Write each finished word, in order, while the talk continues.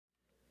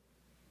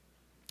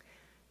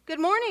Good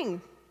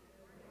morning.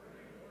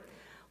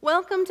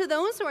 Welcome to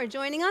those who are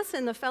joining us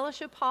in the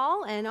fellowship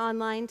hall and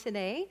online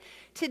today.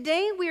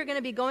 Today we are going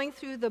to be going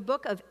through the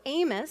book of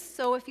Amos,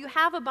 so if you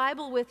have a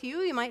Bible with you,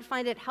 you might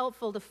find it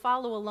helpful to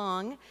follow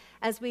along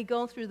as we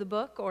go through the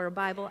book or a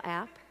Bible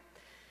app.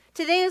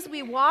 Today as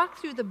we walk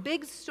through the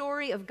big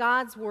story of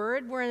God's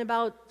Word, we're in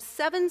about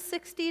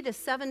 760 to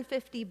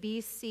 750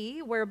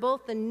 BC, where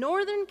both the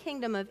northern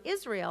kingdom of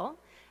Israel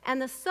and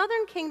the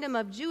southern kingdom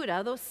of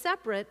Judah, though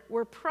separate,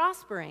 were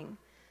prospering.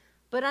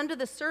 But under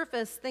the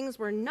surface, things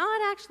were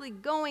not actually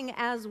going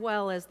as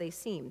well as they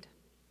seemed.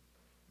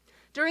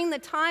 During the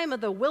time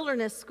of the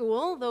wilderness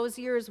school, those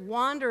years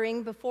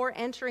wandering before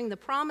entering the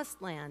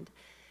promised land,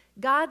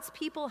 God's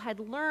people had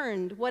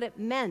learned what it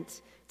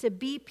meant to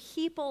be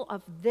people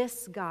of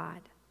this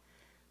God.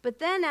 But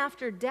then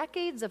after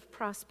decades of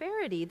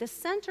prosperity, the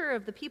center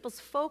of the people's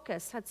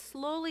focus had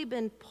slowly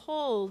been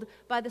pulled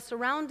by the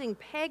surrounding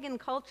pagan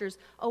cultures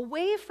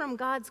away from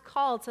God's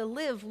call to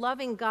live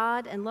loving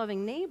God and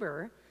loving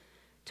neighbor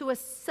to a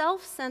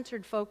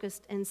self-centered focus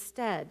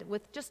instead,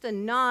 with just a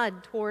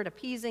nod toward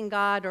appeasing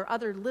God or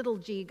other little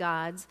g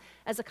gods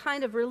as a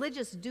kind of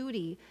religious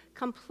duty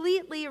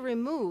completely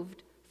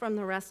removed from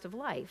the rest of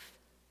life.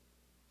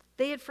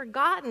 They had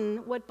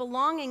forgotten what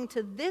belonging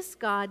to this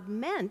God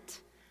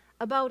meant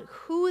about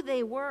who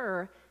they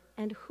were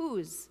and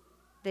whose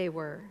they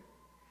were.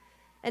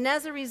 And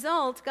as a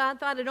result, God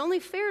thought it only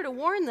fair to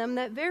warn them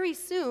that very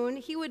soon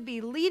he would be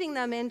leading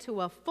them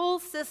into a full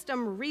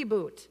system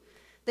reboot.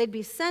 They'd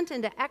be sent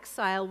into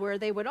exile where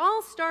they would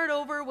all start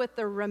over with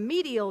the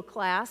remedial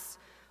class,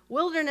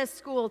 Wilderness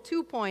School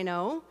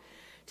 2.0,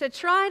 to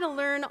try to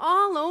learn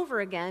all over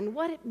again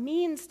what it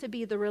means to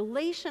be the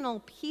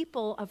relational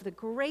people of the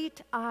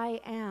great I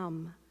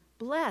Am,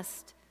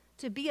 blessed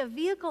to be a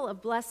vehicle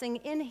of blessing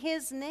in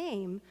his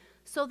name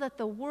so that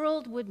the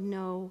world would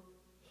know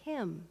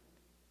him,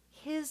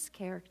 his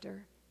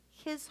character,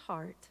 his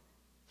heart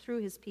through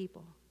his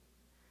people.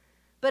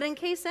 But in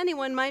case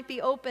anyone might be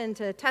open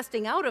to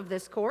testing out of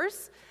this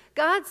course,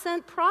 God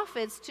sent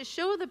prophets to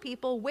show the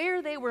people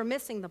where they were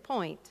missing the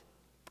point.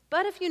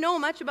 But if you know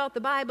much about the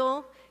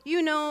Bible,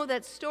 you know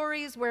that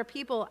stories where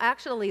people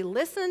actually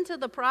listen to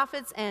the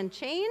prophets and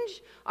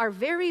change are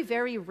very,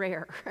 very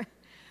rare.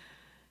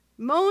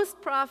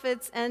 Most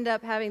prophets end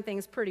up having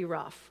things pretty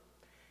rough.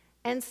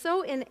 And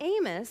so in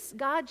Amos,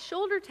 God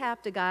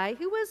shoulder-tapped a guy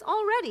who was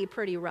already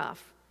pretty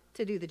rough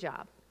to do the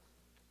job.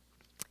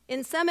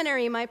 In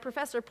seminary, my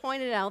professor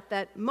pointed out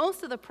that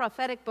most of the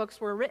prophetic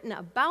books were written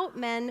about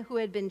men who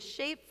had been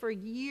shaped for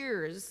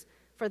years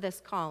for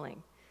this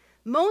calling.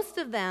 Most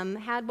of them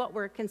had what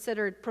were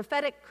considered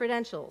prophetic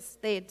credentials.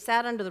 They had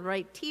sat under the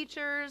right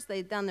teachers,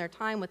 they'd done their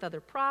time with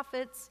other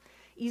prophets.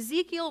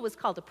 Ezekiel was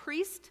called a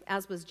priest,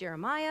 as was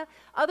Jeremiah.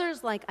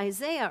 Others, like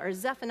Isaiah or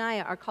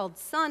Zephaniah, are called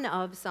son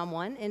of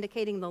someone,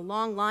 indicating the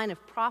long line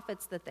of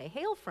prophets that they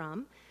hail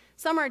from.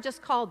 Some are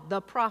just called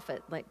the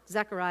prophet, like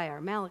Zechariah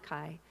or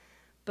Malachi.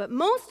 But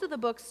most of the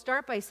books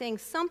start by saying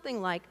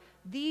something like,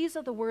 these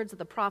are the words of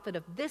the prophet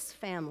of this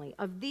family,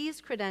 of these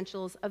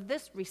credentials, of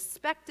this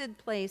respected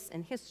place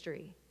in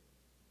history.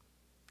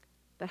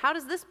 But how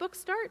does this book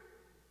start?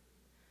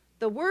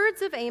 The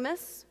words of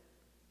Amos,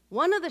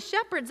 one of the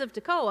shepherds of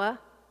Tekoa,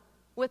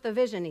 with a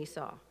vision he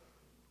saw.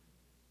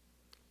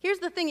 Here's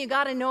the thing you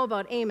got to know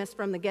about Amos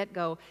from the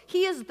get-go.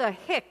 He is the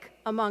hick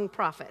among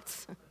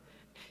prophets.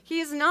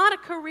 He's not a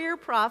career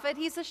prophet.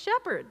 He's a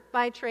shepherd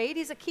by trade.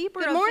 He's a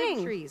keeper of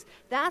fig trees.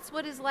 That's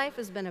what his life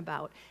has been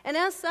about. And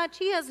as such,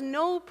 he has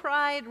no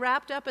pride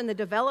wrapped up in the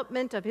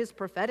development of his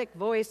prophetic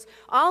voice.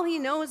 All he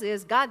knows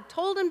is God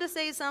told him to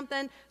say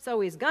something, so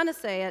he's going to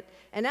say it.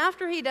 And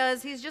after he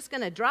does, he's just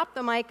going to drop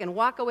the mic and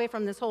walk away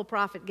from this whole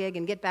prophet gig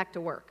and get back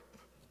to work.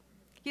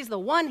 He's the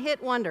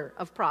one-hit wonder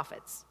of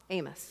prophets,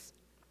 Amos.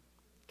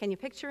 Can you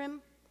picture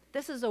him?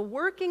 This is a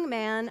working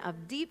man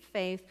of deep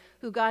faith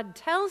who God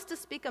tells to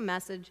speak a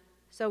message,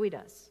 so he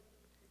does.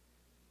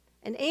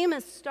 And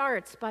Amos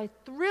starts by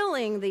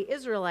thrilling the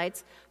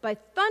Israelites by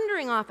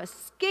thundering off a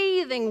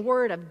scathing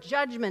word of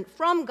judgment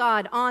from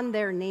God on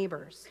their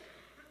neighbors.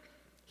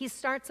 He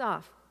starts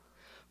off,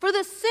 for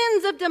the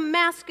sins of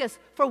Damascus,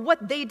 for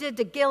what they did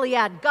to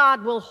Gilead,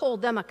 God will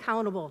hold them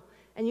accountable.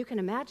 And you can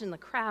imagine the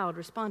crowd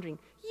responding,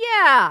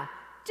 yeah,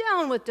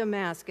 down with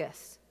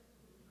Damascus.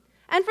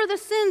 And for the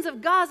sins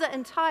of Gaza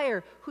and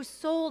Tyre, who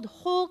sold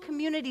whole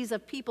communities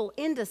of people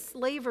into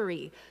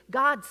slavery,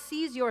 God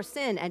sees your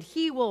sin and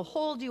he will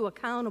hold you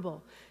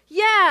accountable.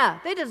 Yeah,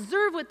 they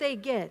deserve what they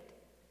get.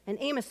 And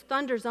Amos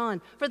thunders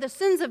on, for the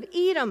sins of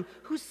Edom,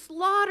 who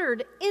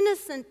slaughtered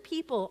innocent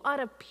people out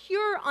of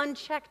pure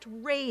unchecked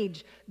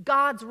rage,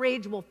 God's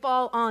rage will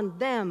fall on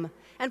them.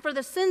 And for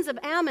the sins of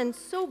Ammon,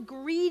 so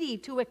greedy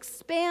to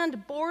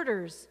expand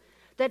borders,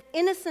 that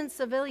innocent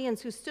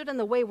civilians who stood in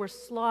the way were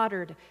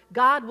slaughtered,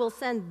 God will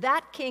send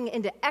that king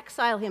into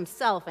exile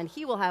himself, and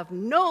he will have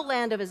no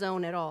land of his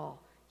own at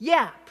all.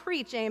 Yeah,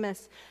 preach,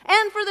 Amos.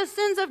 And for the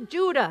sins of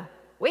Judah.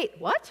 Wait,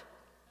 what?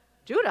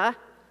 Judah?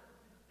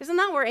 Isn't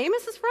that where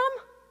Amos is from?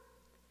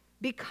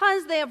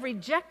 Because they have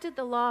rejected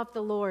the law of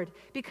the Lord,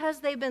 because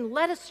they've been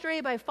led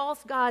astray by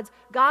false gods,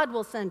 God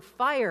will send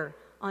fire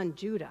on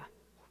Judah.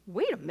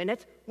 Wait a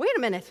minute.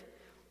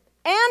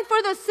 And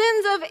for the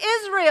sins of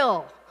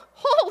Israel.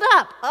 Hold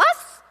up.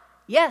 Us?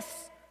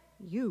 Yes,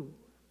 you.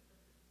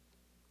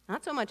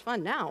 Not so much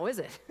fun now, is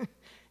it?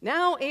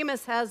 Now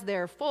Amos has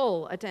their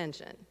full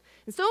attention.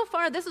 And so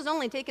far, this has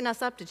only taken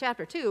us up to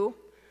chapter 2.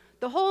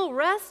 The whole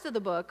rest of the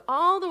book,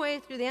 all the way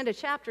through the end of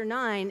chapter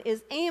 9,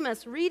 is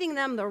Amos reading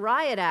them the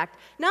riot act,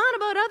 not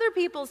about other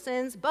people's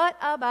sins, but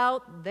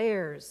about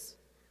theirs.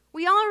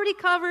 We already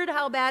covered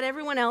how bad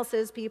everyone else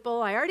is,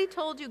 people. I already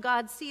told you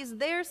God sees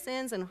their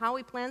sins and how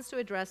he plans to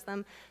address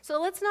them.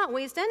 So let's not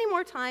waste any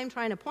more time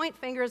trying to point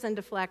fingers and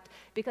deflect,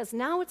 because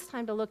now it's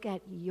time to look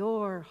at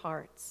your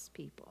hearts,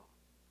 people.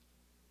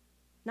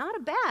 Not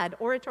a bad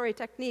oratory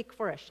technique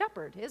for a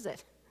shepherd, is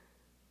it?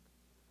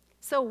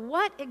 So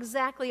what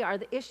exactly are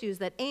the issues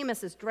that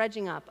Amos is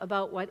dredging up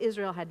about what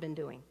Israel had been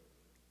doing?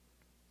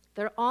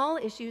 They're all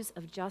issues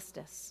of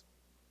justice.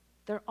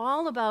 They're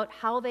all about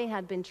how they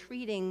had been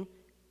treating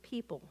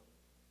people.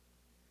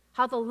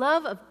 How the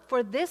love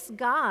for this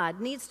God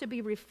needs to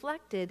be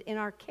reflected in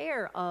our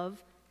care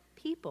of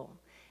people.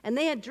 And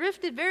they had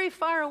drifted very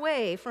far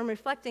away from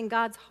reflecting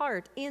God's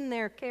heart in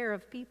their care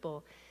of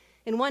people.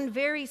 In one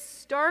very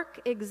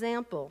stark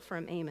example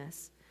from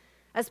Amos,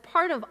 as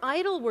part of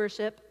idol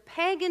worship,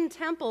 pagan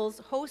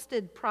temples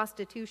hosted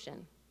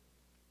prostitution.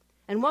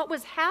 And what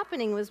was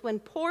happening was when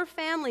poor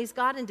families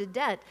got into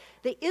debt,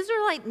 the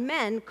Israelite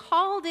men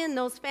called in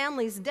those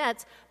families'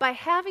 debts by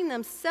having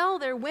them sell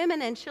their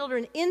women and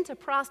children into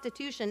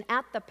prostitution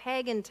at the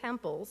pagan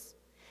temples.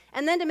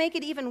 And then to make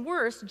it even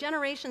worse,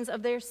 generations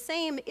of their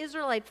same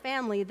Israelite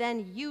family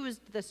then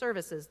used the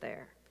services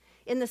there.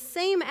 In the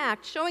same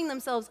act, showing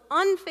themselves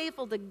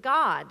unfaithful to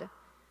God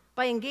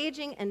by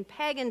engaging in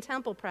pagan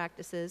temple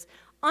practices,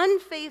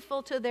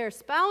 unfaithful to their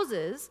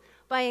spouses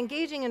by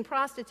engaging in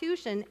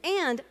prostitution,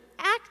 and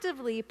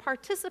actively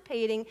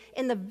participating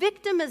in the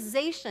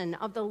victimization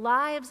of the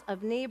lives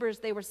of neighbors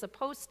they were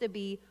supposed to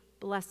be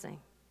blessing,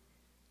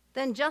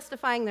 then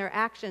justifying their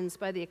actions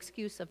by the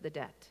excuse of the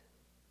debt.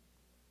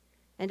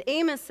 And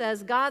Amos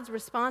says God's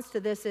response to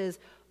this is,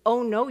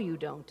 oh, no, you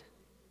don't.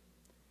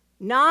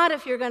 Not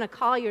if you're going to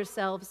call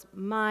yourselves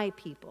my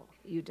people,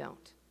 you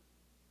don't.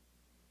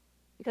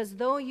 Because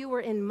though you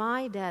were in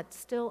my debt,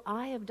 still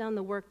I have done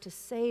the work to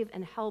save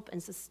and help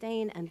and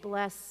sustain and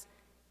bless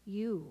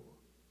you.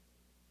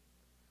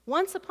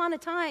 Once upon a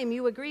time,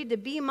 you agreed to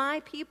be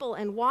my people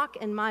and walk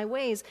in my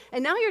ways,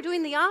 and now you're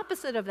doing the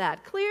opposite of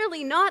that,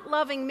 clearly not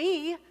loving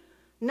me,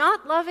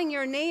 not loving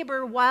your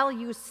neighbor while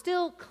you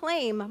still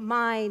claim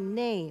my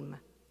name.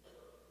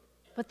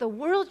 But the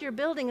world you're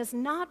building is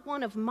not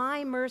one of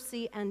my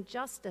mercy and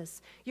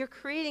justice. You're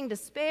creating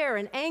despair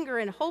and anger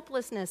and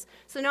hopelessness.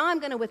 So now I'm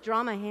going to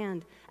withdraw my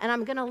hand, and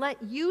I'm going to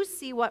let you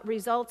see what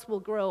results will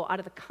grow out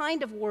of the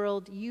kind of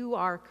world you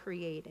are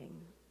creating.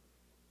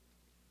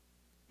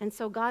 And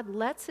so God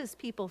lets his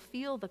people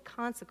feel the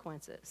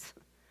consequences,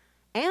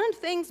 and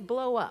things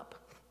blow up.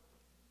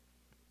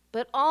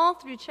 But all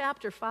through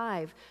chapter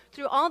 5,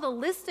 through all the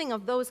listing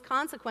of those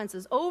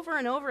consequences over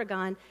and over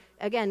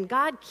again,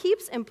 God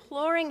keeps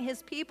imploring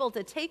his people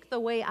to take the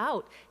way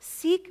out.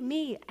 Seek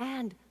me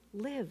and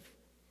live.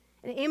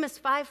 In Amos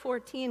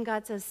 5:14,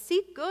 God says,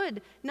 seek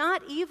good,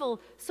 not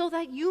evil, so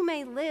that you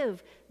may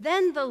live.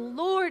 Then the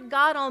Lord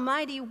God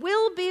Almighty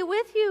will be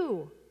with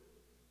you,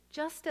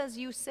 just as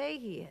you say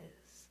he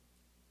is.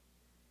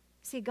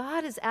 See,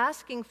 God is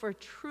asking for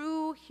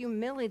true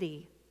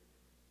humility,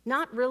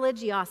 not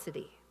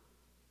religiosity.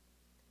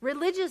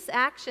 Religious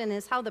action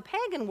is how the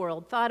pagan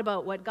world thought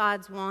about what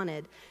God's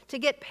wanted, to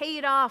get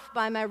paid off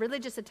by my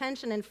religious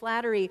attention and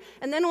flattery,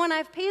 and then when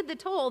I've paid the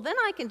toll, then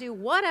I can do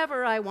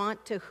whatever I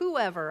want to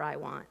whoever I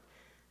want.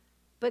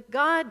 But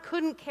God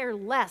couldn't care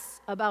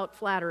less about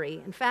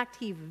flattery. In fact,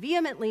 he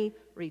vehemently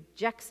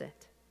rejects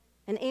it.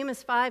 In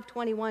Amos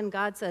 5:21,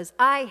 God says,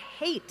 I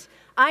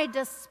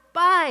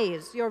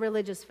despise your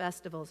religious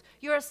festivals.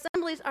 Your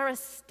assemblies are a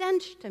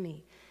stench to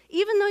me.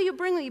 Even though you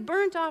bring me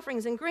burnt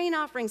offerings and grain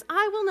offerings,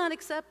 I will not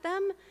accept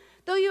them.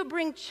 Though you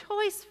bring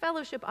choice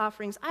fellowship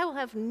offerings, I will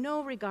have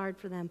no regard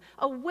for them.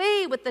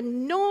 Away with the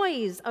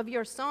noise of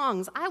your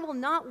songs. I will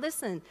not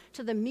listen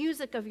to the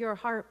music of your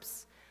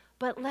harps.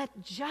 But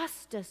let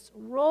justice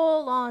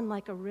roll on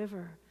like a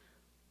river,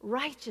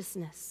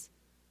 righteousness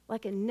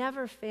like a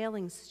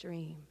never-failing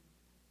stream.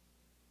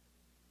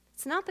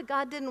 It's not that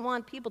God didn't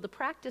want people to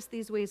practice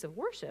these ways of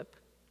worship.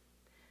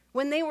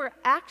 When they were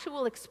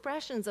actual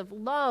expressions of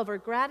love or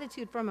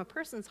gratitude from a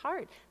person's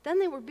heart, then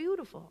they were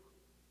beautiful.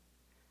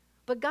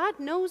 But God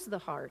knows the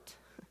heart.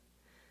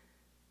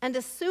 And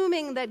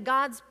assuming that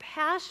God's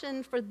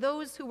passion for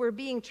those who were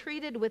being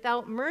treated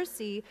without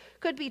mercy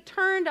could be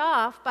turned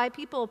off by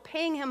people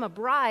paying him a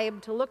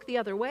bribe to look the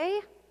other way,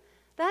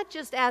 that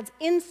just adds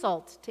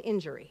insult to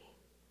injury.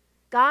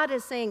 God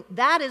is saying,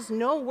 that is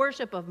no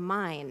worship of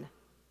mine.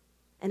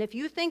 And if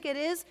you think it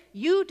is,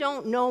 you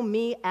don't know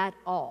me at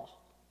all.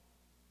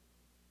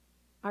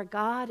 Our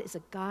God is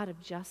a God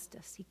of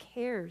justice. He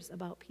cares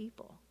about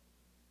people.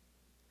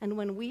 And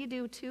when we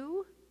do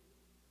too,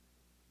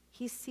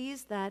 he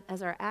sees that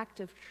as our act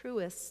of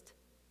truest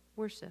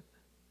worship.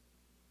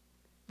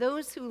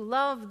 Those who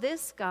love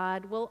this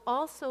God will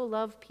also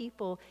love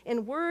people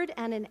in word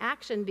and in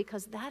action,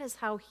 because that is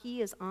how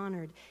he is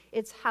honored.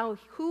 It's how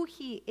who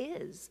he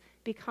is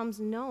becomes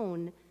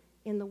known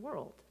in the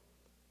world.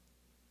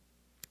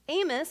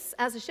 Amos,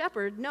 as a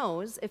shepherd,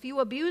 knows if you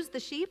abuse the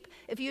sheep,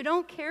 if you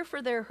don't care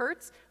for their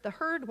hurts, the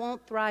herd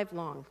won't thrive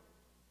long.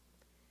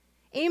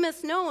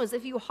 Amos knows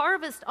if you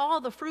harvest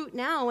all the fruit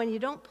now and you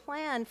don't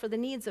plan for the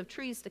needs of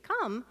trees to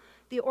come,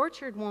 the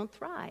orchard won't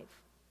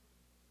thrive.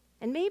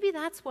 And maybe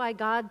that's why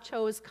God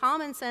chose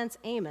common sense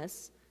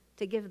Amos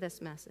to give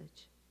this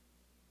message.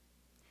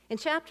 In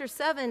chapter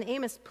 7,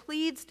 Amos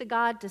pleads to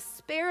God to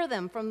spare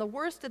them from the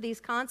worst of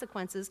these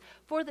consequences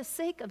for the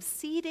sake of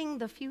seeding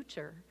the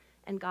future,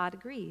 and God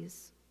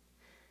agrees.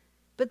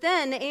 But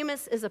then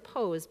Amos is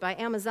opposed by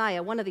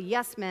Amaziah, one of the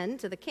yes men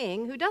to the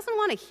king, who doesn't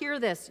want to hear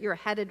this "you're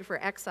headed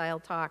for exile"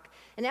 talk.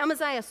 And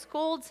Amaziah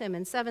scolds him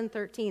in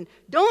 7:13.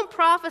 Don't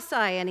prophesy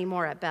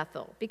anymore at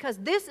Bethel, because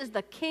this is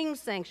the king's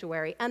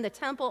sanctuary and the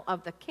temple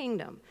of the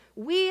kingdom.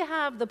 We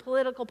have the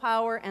political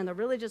power and the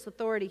religious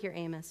authority here,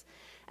 Amos.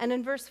 And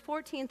in verse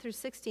 14 through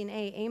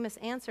 16a, Amos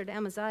answered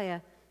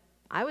Amaziah,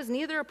 I was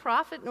neither a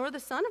prophet nor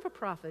the son of a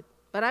prophet,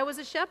 but I was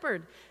a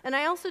shepherd, and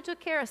I also took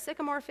care of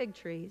sycamore fig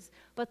trees.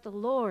 But the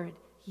Lord,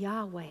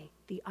 Yahweh,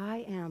 the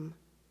I Am,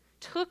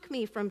 took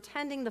me from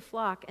tending the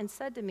flock and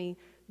said to me,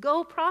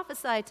 go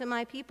prophesy to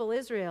my people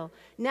Israel.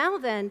 Now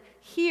then,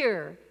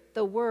 hear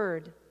the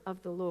word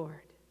of the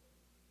Lord.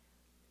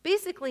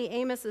 Basically,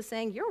 Amos is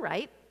saying, you're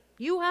right.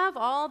 You have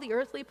all the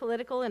earthly,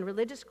 political, and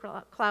religious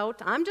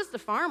clout. I'm just a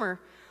farmer.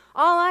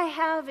 All I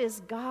have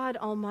is God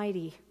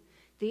Almighty,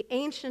 the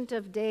Ancient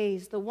of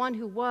Days, the one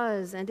who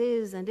was and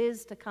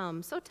is to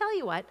come. So tell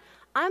you what,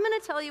 I'm going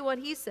to tell you what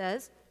he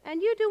says,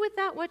 and you do with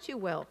that what you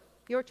will.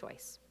 Your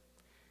choice.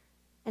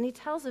 And he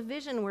tells a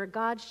vision where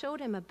God showed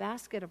him a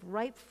basket of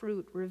ripe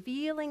fruit,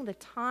 revealing the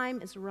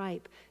time is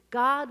ripe.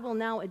 God will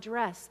now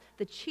address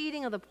the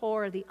cheating of the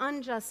poor, the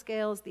unjust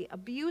scales, the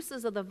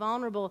abuses of the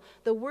vulnerable,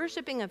 the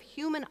worshiping of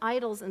human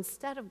idols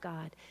instead of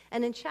God.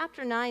 And in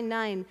chapter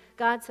 9:9,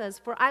 God says,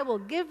 for I will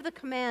give the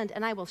command,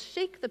 and I will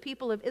shake the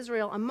people of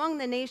Israel among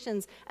the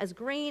nations as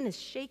grain is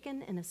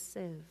shaken in a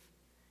sieve.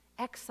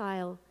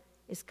 Exile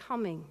is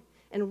coming.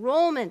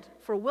 Enrollment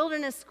for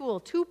Wilderness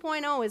School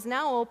 2.0 is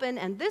now open,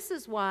 and this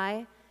is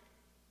why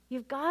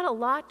you've got a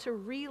lot to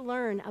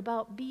relearn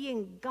about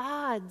being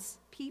God's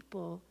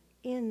people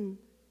in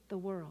the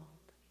world.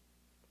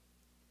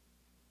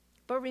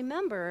 But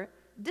remember,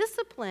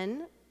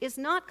 discipline is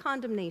not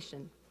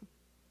condemnation.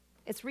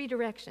 It's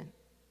redirection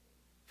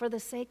for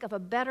the sake of a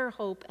better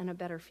hope and a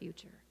better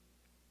future.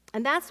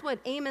 And that's what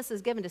Amos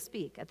is given to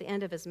speak at the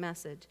end of his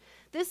message.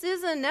 This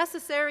is a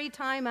necessary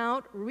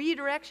timeout.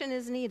 Redirection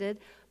is needed,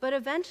 but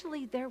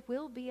eventually there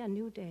will be a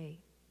new day.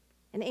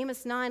 In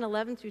Amos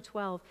 9:11 through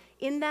 12,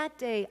 in that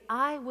day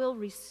I will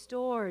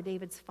restore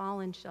David's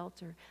fallen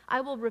shelter.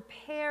 I will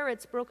repair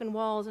its broken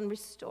walls and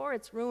restore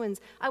its ruins.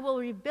 I will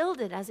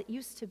rebuild it as it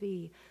used to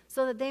be,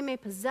 so that they may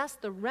possess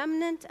the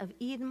remnant of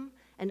Edom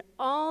and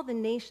all the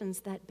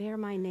nations that bear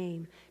my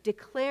name,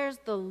 declares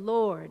the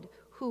Lord,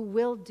 who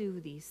will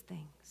do these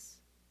things.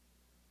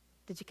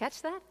 Did you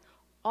catch that?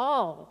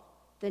 All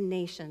the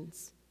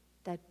nations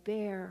that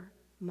bear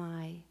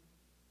my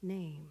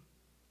name.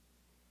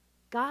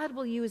 God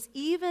will use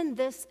even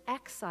this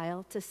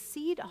exile to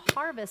seed a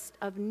harvest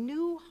of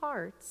new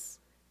hearts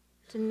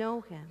to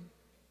know him.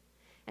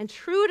 And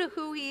true to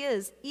who he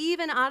is,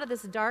 even out of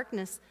this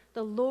darkness,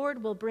 the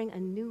Lord will bring a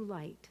new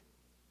light.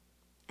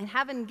 And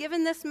having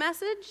given this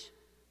message,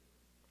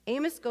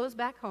 Amos goes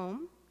back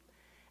home.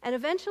 And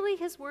eventually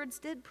his words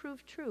did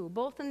prove true,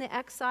 both in the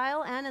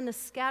exile and in the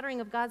scattering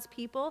of God's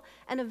people,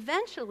 and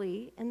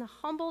eventually in the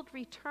humbled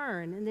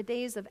return in the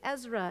days of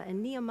Ezra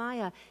and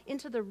Nehemiah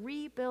into the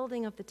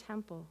rebuilding of the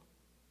temple.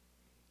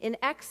 In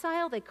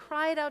exile, they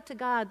cried out to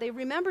God. They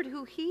remembered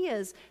who he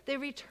is. They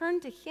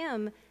returned to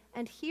him,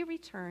 and he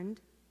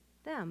returned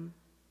them.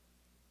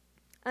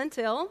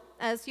 Until,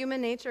 as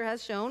human nature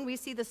has shown, we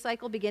see the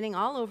cycle beginning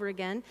all over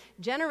again,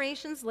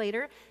 generations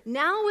later,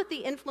 now with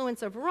the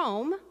influence of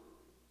Rome,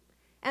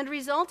 and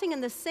resulting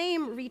in the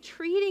same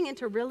retreating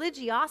into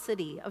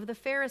religiosity of the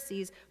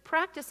Pharisees,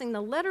 practicing the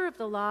letter of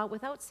the law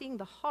without seeing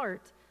the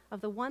heart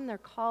of the one they're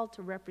called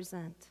to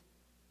represent.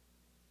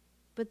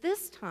 But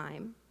this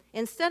time,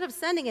 instead of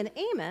sending an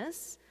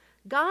Amos,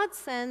 God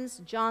sends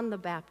John the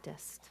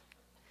Baptist.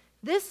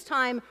 This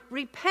time,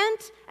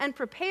 repent and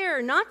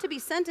prepare not to be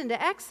sent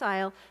into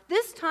exile.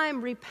 This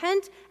time,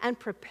 repent and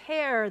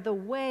prepare the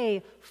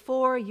way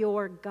for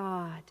your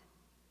God,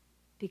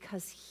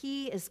 because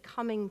he is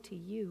coming to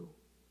you.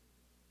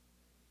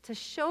 To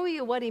show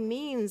you what he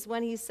means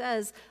when he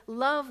says,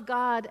 love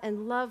God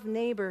and love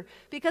neighbor.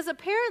 Because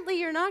apparently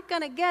you're not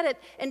going to get it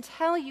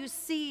until you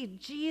see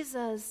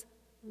Jesus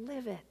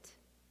live it.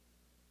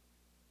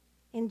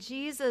 In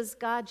Jesus,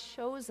 God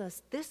shows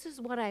us, this is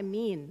what I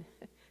mean.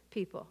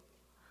 people.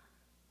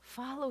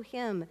 Follow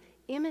him.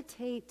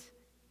 Imitate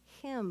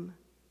him.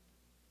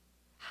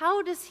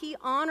 How does he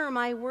honor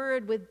my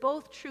word with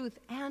both truth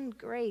and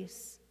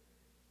grace?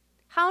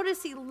 How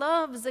does he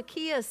love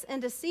Zacchaeus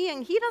into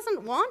seeing he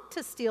doesn't want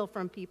to steal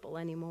from people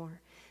anymore?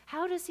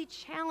 How does he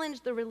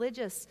challenge the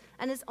religious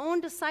and his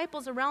own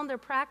disciples around their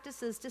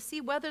practices to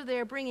see whether they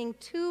are bringing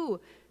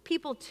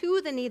people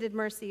to the needed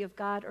mercy of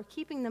God or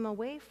keeping them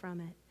away from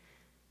it?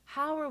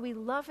 How are we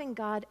loving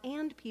God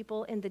and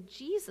people in the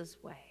Jesus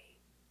way?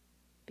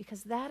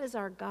 Because that is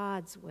our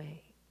God's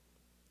way.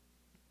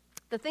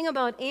 The thing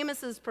about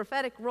Amos's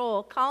prophetic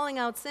role, calling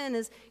out sin,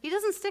 is he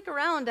doesn't stick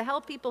around to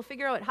help people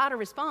figure out how to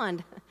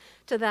respond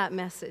to that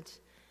message.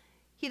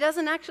 He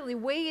doesn't actually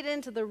wade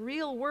into the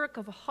real work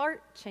of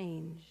heart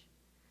change.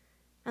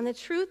 And the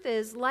truth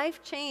is,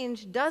 life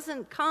change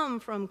doesn't come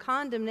from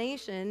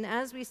condemnation,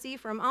 as we see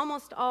from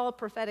almost all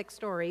prophetic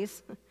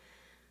stories.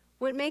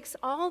 What makes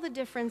all the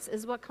difference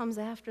is what comes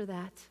after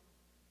that: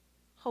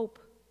 hope.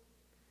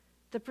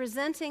 The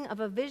presenting of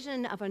a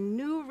vision of a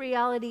new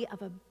reality,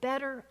 of a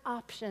better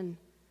option,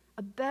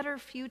 a better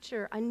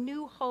future, a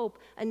new hope,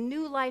 a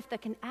new life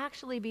that can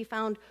actually be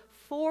found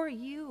for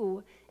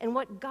you and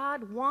what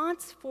God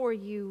wants for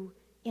you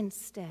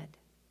instead.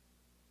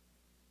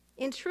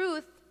 In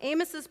truth,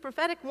 Amos's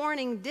prophetic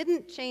warning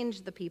didn't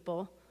change the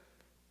people.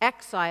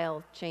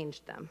 Exile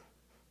changed them.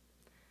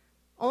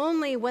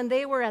 Only when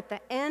they were at the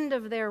end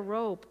of their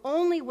rope,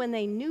 only when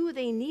they knew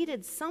they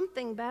needed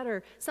something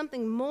better,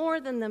 something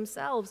more than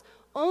themselves,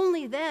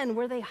 only then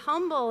were they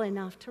humble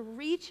enough to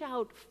reach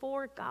out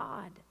for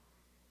God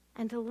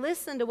and to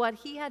listen to what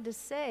he had to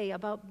say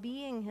about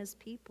being his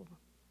people.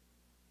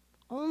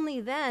 Only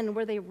then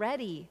were they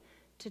ready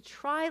to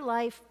try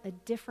life a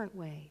different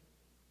way.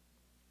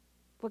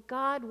 What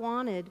God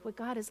wanted, what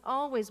God has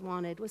always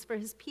wanted, was for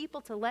his people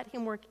to let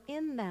him work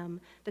in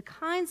them the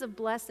kinds of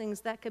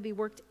blessings that could be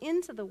worked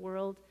into the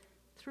world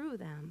through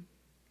them.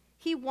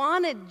 He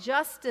wanted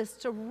justice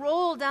to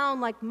roll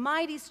down like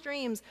mighty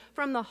streams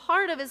from the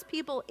heart of his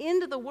people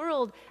into the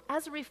world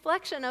as a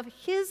reflection of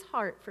his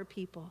heart for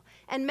people.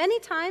 And many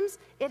times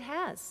it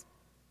has.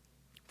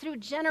 Through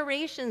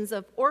generations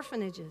of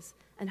orphanages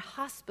and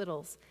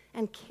hospitals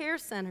and care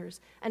centers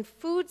and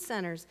food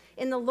centers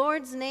in the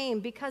Lord's name,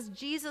 because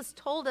Jesus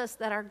told us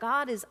that our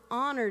God is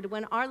honored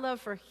when our love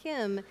for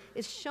him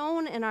is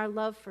shown in our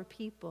love for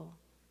people.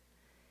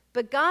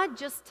 But God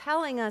just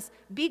telling us,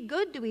 be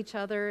good to each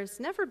other, has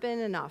never been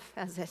enough,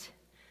 has it?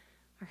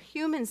 Our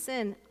human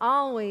sin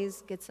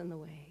always gets in the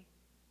way.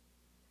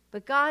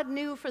 But God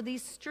knew for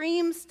these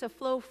streams to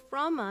flow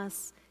from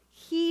us,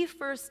 he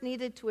first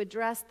needed to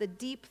address the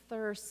deep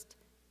thirst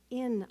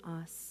in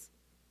us.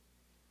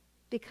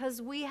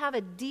 Because we have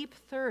a deep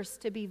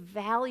thirst to be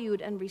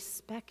valued and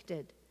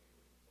respected,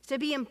 to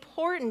be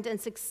important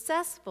and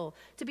successful,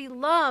 to be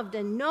loved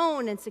and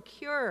known and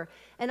secure.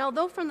 And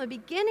although from the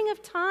beginning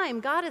of time,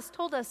 God has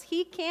told us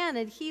he can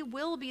and he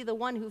will be the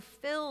one who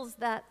fills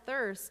that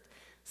thirst,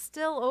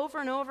 still over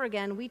and over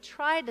again, we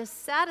try to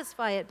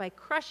satisfy it by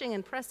crushing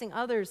and pressing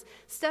others,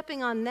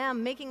 stepping on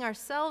them, making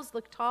ourselves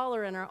look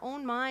taller in our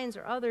own minds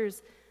or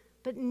others.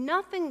 But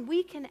nothing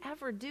we can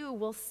ever do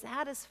will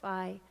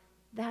satisfy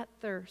that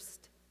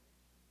thirst.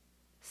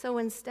 So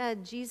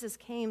instead, Jesus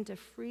came to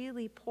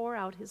freely pour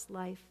out his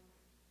life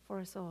for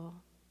us all,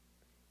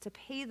 to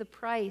pay the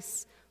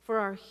price for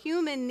our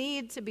human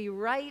need to be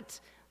right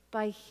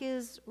by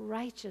his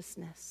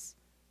righteousness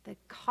that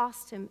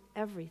cost him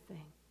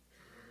everything,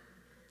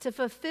 to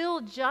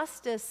fulfill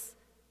justice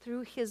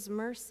through his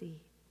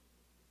mercy,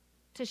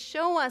 to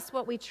show us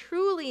what we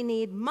truly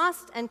need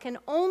must and can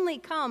only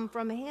come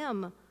from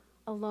him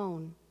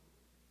alone.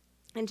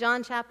 In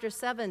John chapter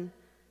 7,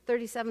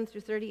 37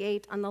 through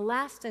 38, on the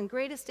last and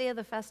greatest day of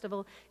the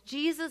festival,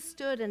 Jesus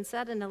stood and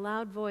said in a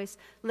loud voice,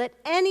 "Let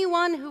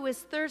anyone who is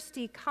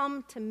thirsty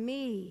come to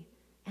me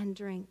and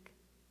drink.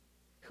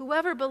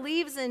 Whoever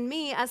believes in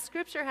me, as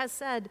Scripture has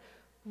said,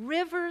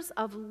 rivers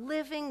of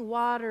living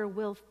water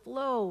will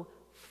flow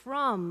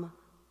from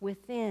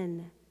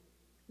within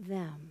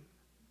them."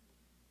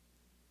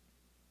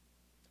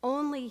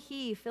 Only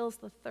he fills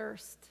the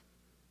thirst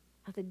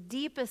of the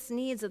deepest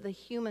needs of the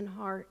human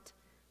heart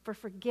for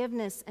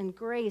forgiveness and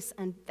grace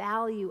and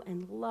value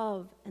and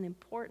love and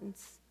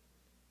importance.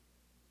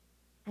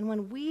 And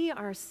when we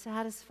are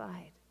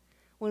satisfied,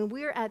 when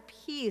we're at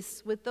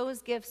peace with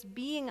those gifts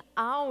being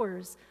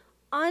ours,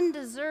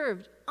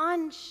 undeserved,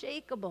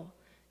 unshakable,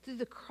 through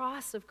the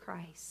cross of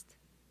Christ,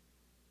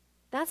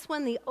 that's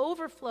when the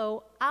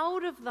overflow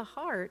out of the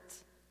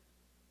heart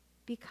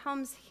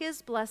becomes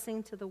his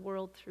blessing to the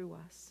world through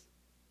us.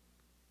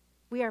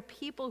 We are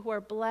people who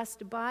are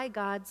blessed by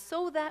God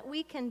so that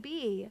we can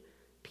be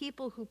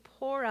people who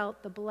pour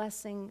out the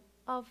blessing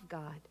of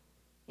God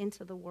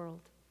into the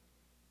world.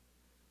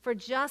 For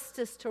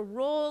justice to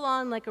roll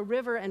on like a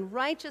river and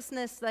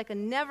righteousness like a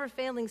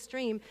never-failing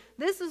stream,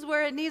 this is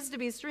where it needs to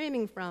be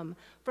streaming from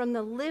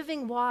the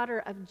living water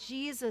of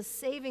Jesus'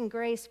 saving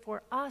grace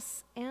for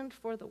us and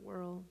for the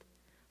world,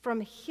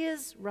 from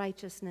his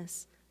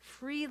righteousness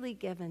freely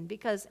given,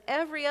 because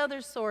every other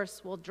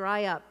source will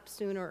dry up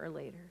sooner or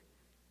later.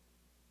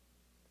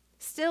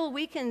 Still,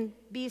 we can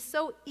be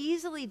so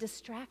easily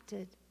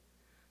distracted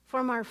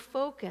from our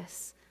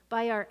focus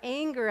by our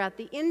anger at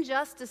the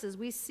injustices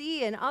we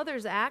see in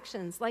others'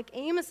 actions, like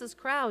Amos's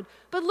crowd.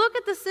 But look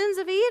at the sins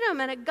of Edom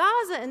and at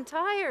Gaza and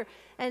Tyre.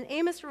 And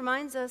Amos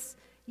reminds us,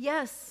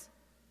 yes,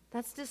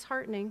 that's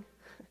disheartening.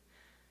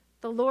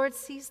 The Lord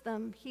sees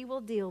them. He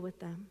will deal with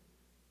them.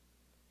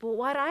 But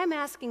what I'm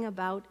asking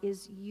about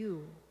is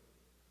you.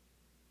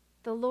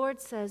 The Lord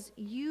says,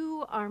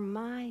 you are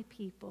my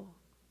people.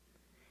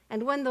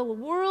 And when the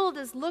world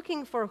is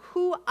looking for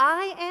who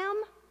I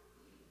am,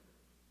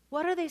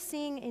 what are they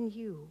seeing in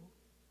you?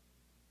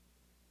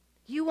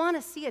 You want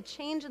to see a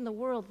change in the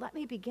world? Let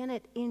me begin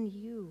it in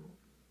you.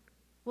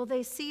 Will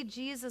they see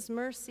Jesus'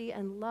 mercy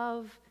and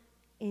love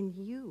in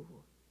you?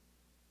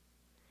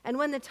 And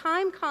when the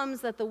time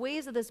comes that the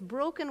ways of this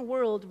broken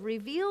world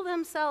reveal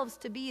themselves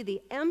to be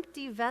the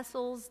empty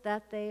vessels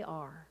that they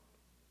are,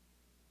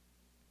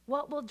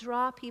 what will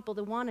draw people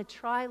to want to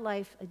try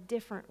life a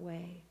different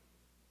way?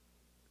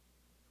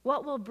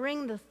 What will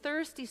bring the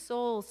thirsty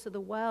souls to the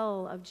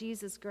well of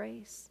Jesus'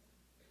 grace?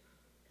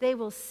 They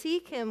will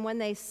seek him when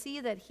they see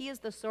that he is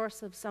the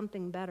source of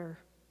something better,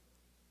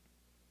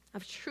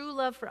 of true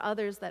love for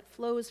others that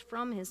flows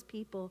from his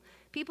people,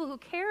 people who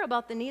care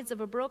about the needs of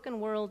a broken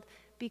world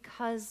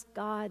because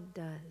God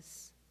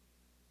does.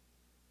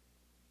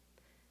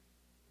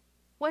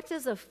 What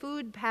does a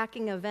food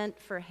packing event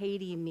for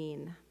Haiti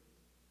mean?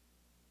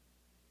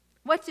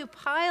 What do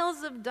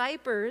piles of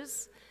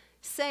diapers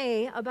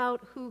say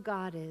about who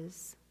God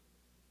is?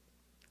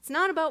 It's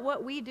not about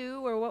what we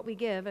do or what we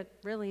give. It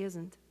really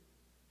isn't.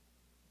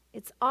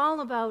 It's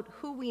all about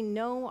who we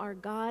know our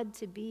God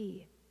to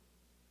be.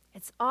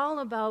 It's all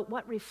about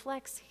what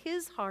reflects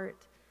his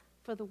heart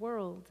for the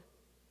world.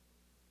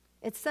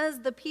 It says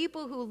the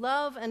people who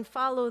love and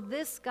follow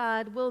this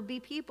God will be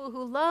people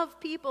who love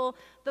people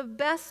the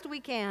best we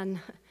can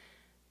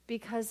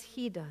because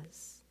he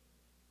does.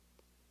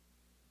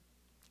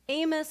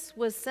 Amos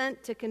was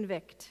sent to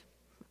convict,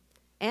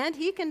 and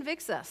he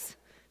convicts us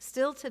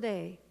still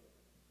today.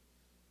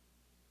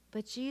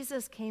 But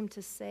Jesus came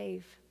to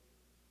save,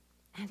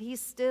 and he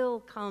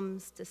still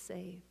comes to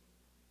save.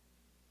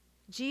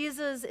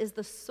 Jesus is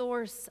the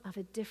source of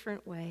a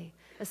different way,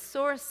 a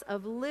source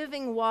of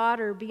living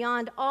water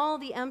beyond all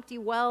the empty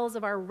wells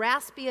of our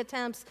raspy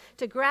attempts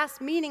to grasp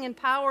meaning and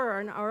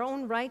power in our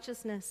own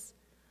righteousness.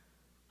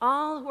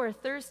 All who are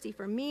thirsty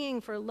for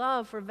meaning, for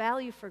love, for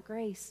value, for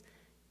grace,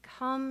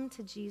 come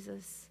to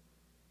Jesus.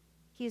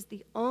 He is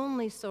the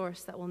only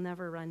source that will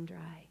never run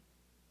dry.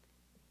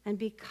 And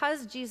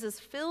because Jesus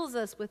fills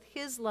us with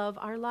his love,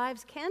 our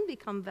lives can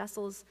become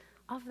vessels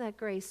of that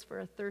grace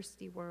for a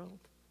thirsty world.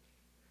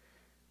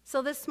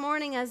 So this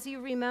morning, as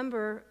you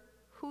remember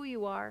who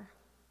you are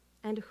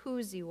and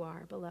whose you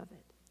are, beloved,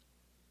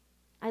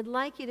 I'd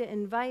like you to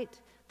invite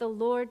the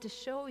Lord to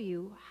show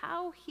you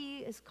how he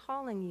is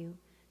calling you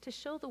to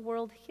show the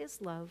world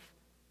his love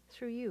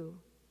through you.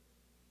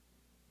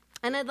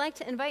 And I'd like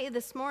to invite you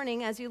this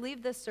morning, as you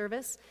leave this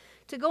service,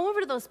 to go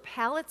over to those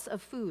pallets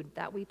of food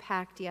that we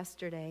packed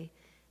yesterday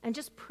and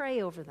just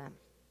pray over them.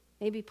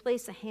 Maybe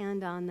place a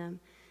hand on them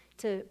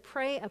to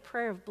pray a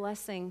prayer of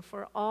blessing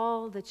for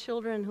all the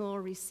children who will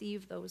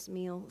receive those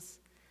meals,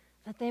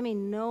 that they may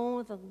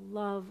know the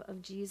love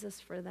of Jesus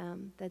for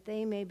them, that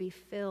they may be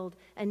filled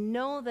and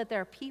know that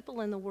there are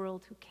people in the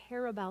world who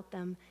care about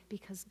them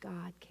because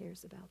God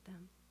cares about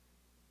them.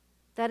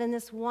 That in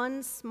this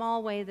one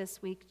small way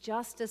this week,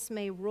 justice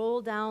may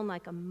roll down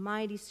like a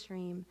mighty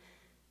stream,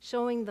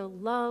 showing the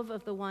love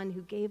of the one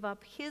who gave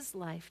up his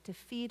life to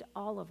feed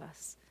all of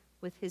us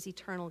with his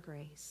eternal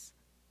grace.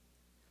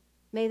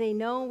 May they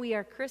know we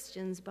are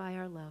Christians by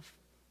our love.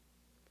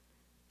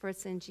 For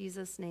it's in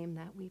Jesus' name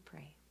that we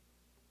pray.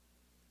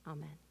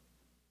 Amen.